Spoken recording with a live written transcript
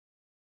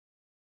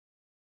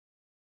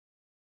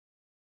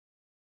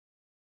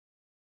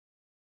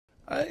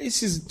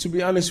This is, to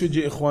be honest with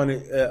you,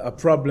 Ikhwan, a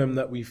problem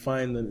that we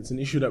find, and it's an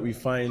issue that we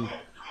find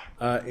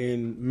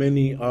in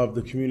many of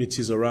the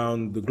communities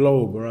around the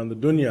globe, around the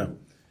dunya,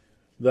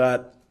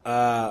 that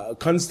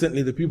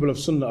constantly the people of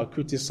Sunnah are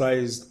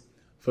criticized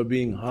for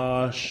being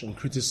harsh and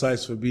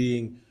criticized for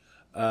being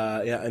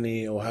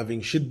or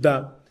having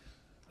shiddah.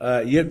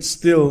 Yet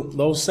still,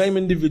 those same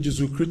individuals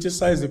who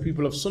criticize the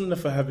people of Sunnah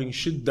for having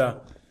shiddah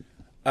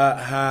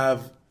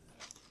have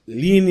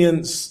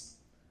lenience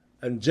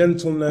and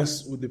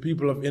gentleness with the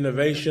people of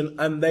innovation,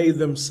 and they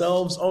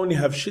themselves only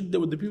have shiddah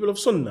with the people of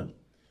Sunnah,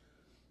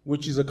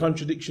 which is a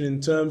contradiction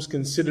in terms,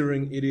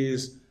 considering it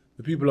is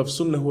the people of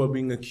Sunnah who are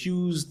being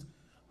accused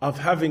of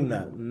having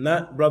that. And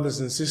that,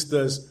 brothers and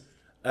sisters,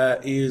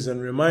 is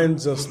and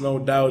reminds us, no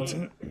doubt,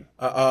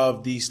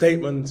 of the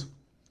statement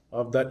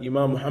of that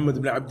Imam Muhammad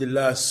ibn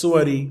Abdullah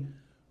as-Suwari,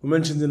 who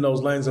mentions in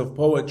those lines of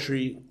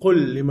poetry,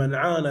 قُلْ لِمَنْ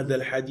عَانَدَ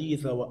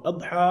الْحَدِيثَ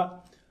وَأَضْحَى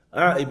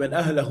عَائِبًا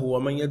أَهْلَهُ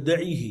وَمَنْ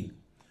يَدَّعِيهِ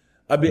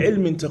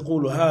أبعلم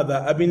تقول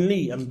هذا أبن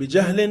لي أم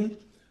بجهل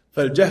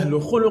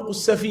فالجهل خلق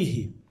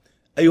السفيه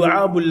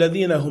أيعاب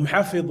الذين هم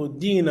حفظوا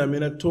الدين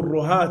من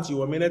الترهات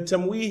ومن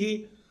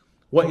التمويه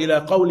وإلى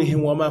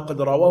قولهم وما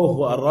قد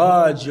رووه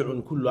الراجع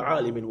كل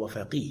عالم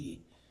وفقيه.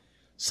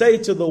 Say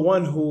to the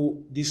one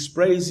who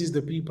dispraises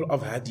the people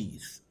of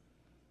hadith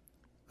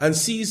and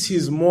sees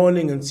his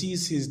morning and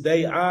sees his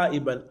day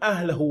عائبا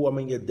أهله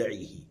ومن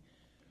يدعيه,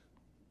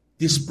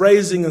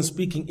 dispraising and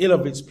speaking ill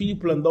of its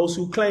people and those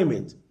who claim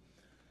it.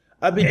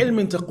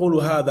 أبعلم تقول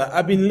هذا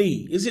أبن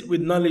لي, is it with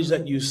knowledge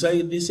that you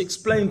say this?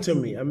 Explain to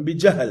me. أم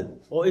بجهل,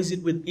 or is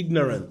it with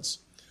ignorance?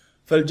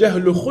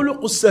 فالجهل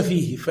خلق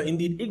السفيه, for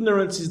indeed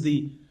ignorance is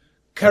the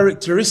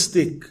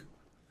characteristic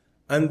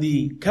and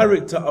the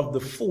character of the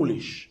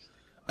foolish.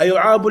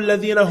 أيعاب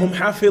الذين هم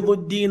حافظوا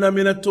الدين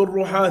من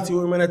الترهات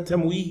ومن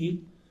التمويه,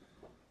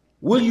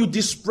 will you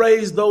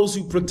dispraise those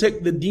who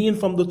protect the deen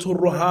from the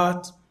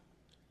turruhat,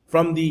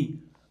 from the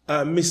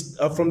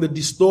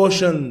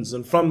distortions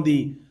and from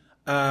the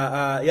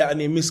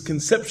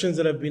misconceptions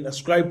that have been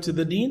ascribed to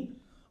the deen?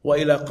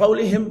 وَإِلَىٰ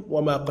قَوْلِهِمْ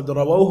وَمَا قَدْ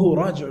رَوَوْهُ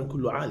رَاجِعٌ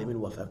كُلُّ عَالِمٍ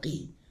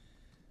وَفَقِيهٍ.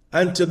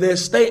 And to their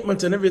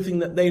statement and everything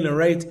that they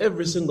narrate,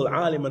 every single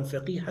alim and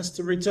faqih has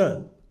to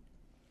return.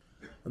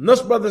 And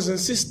thus, brothers and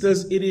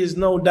sisters, it is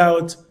no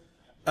doubt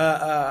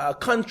a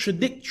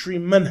contradictory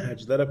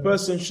manhaj that a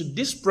person should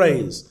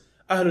dispraise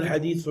Ahlul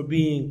Hadith for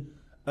being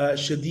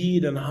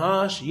shadeed and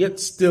harsh, yet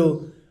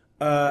still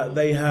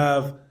they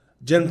have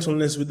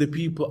gentleness with the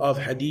people of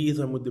hadith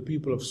and with the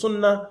people of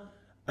sunnah,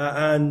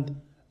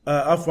 and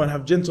often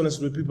have gentleness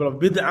with the people of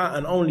bid'ah,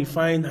 and only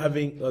find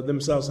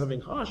themselves having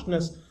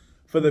harshness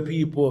for the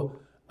people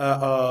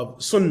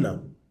of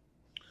sunnah.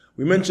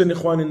 We mentioned,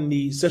 ikhwan, in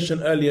the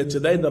session earlier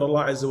today that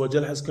Allah Azza wa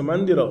Jal has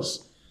commanded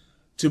us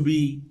to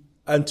be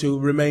and to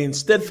remain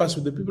steadfast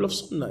with the people of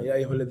sunnah. Ya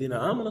ayyuhalladhina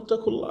amanu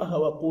taqullaha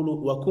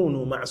wa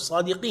kunu ma'as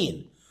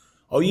sadiqeen.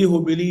 O ye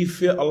who believe,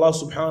 fear Allah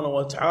subhanahu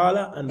wa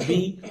ta'ala and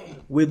be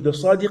with the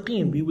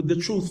sadiqeen, be with the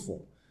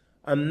truthful.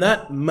 And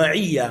that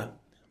ma'iyah,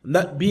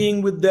 that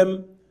being with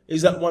them,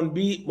 is that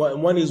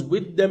one is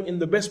with them in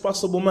the best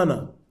possible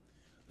manner.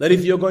 That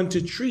if you're going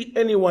to treat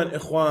anyone,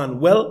 ikhwan,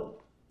 well,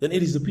 then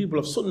it is the people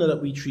of sunnah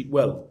that we treat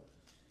well.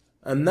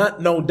 And that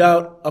no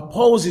doubt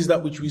opposes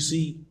that which we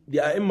see the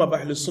A'imma of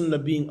Ahlus-Sunnah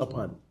being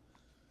upon.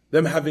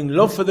 Them having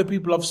love for the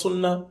people of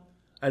sunnah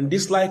and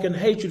dislike and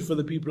hatred for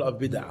the people of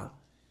bid'ah.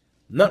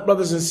 That,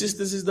 brothers and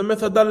sisters, is the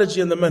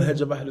methodology and the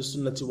manhaj of Ahlus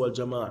Sunnah wal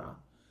Jama'ah.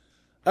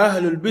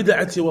 Ahlul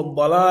Bid'ati wal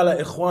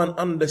Dalala, ikhwan,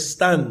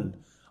 understand,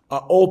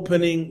 are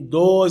opening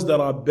doors that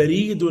are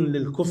baridun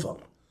lil kufr.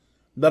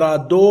 There are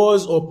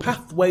doors or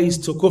pathways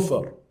to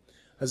kufr.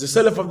 As the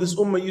Salaf of this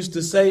ummah used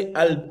to say,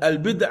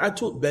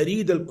 al-bid'atu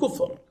barid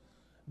al-kufr.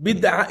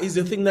 Bid'ah is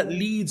the thing that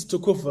leads to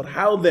kufr.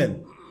 How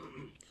then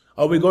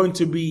are we going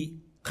to be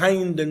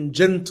kind and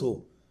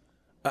gentle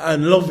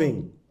and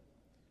loving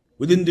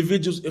with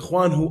individuals,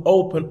 ikhwan, who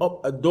open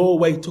up a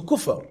doorway to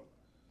kufr?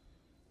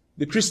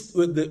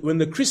 When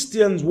the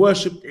Christians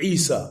worshipped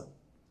Isa,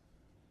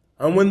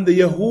 and when the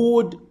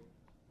Yahud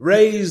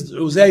raised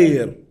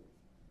Uzair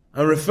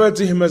and referred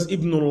to him as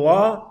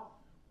Ibnullah,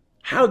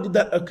 how did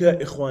that occur,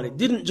 ikhwan? It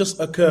didn't just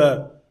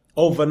occur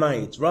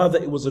overnight. Rather,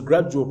 it was a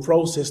gradual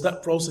process.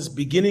 That process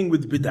beginning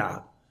with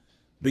bid'ah,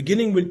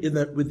 beginning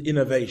with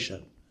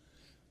innovation.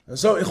 And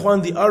so,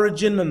 ikhwan, the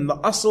origin and the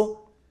asl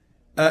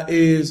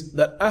is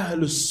that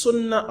Ahlus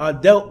Sunnah are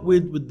dealt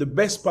with the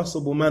best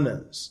possible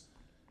manners.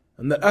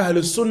 And that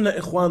Ahlus Sunnah,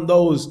 ikhwan,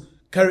 those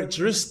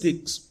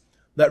characteristics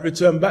that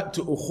return back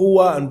to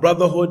ukhuwa and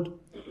brotherhood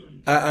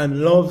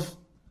and love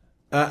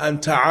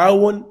and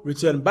ta'awun,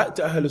 return back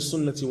to Ahlus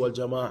Sunnah wal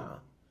Jama'ah.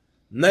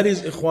 And that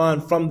is,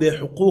 ikhwan, from their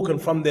huquq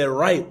and from their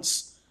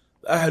rights.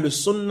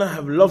 Ahlus Sunnah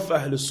have love for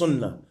Ahlus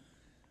Sunnah.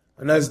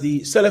 And as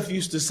the Salaf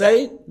used to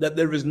say, that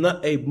there is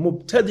not a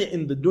mubtadi'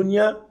 in the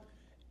dunya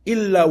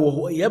illa wa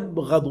huwa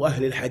yabghadu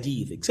ahlul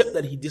hadith, except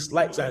that he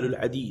dislikes Ahlul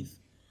Hadith.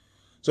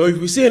 So if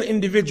we see an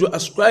individual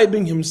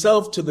ascribing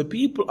himself to the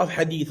people of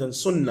hadith and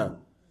sunnah,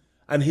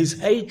 and his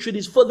hatred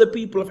is for the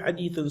people of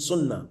hadith and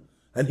sunnah,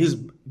 and his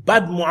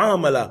bad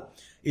mu'amala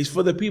is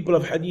for the people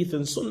of hadith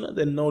and sunnah,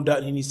 then no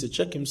doubt he needs to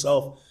check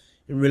himself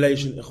in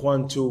relation,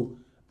 ikhwan, to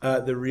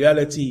the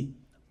reality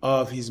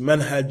of his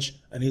manhaj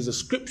and his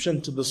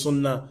ascription to the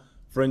sunnah.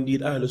 For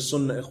indeed,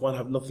 Ahlus-Sunnah, ikhwan,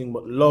 have nothing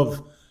but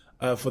love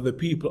for the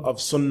people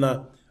of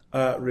sunnah,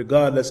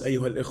 regardless,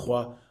 ayyuhal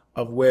ikhwa,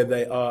 of where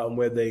they are and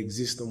where they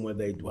exist and where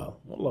they dwell.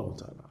 Wallahu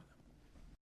ta'ala.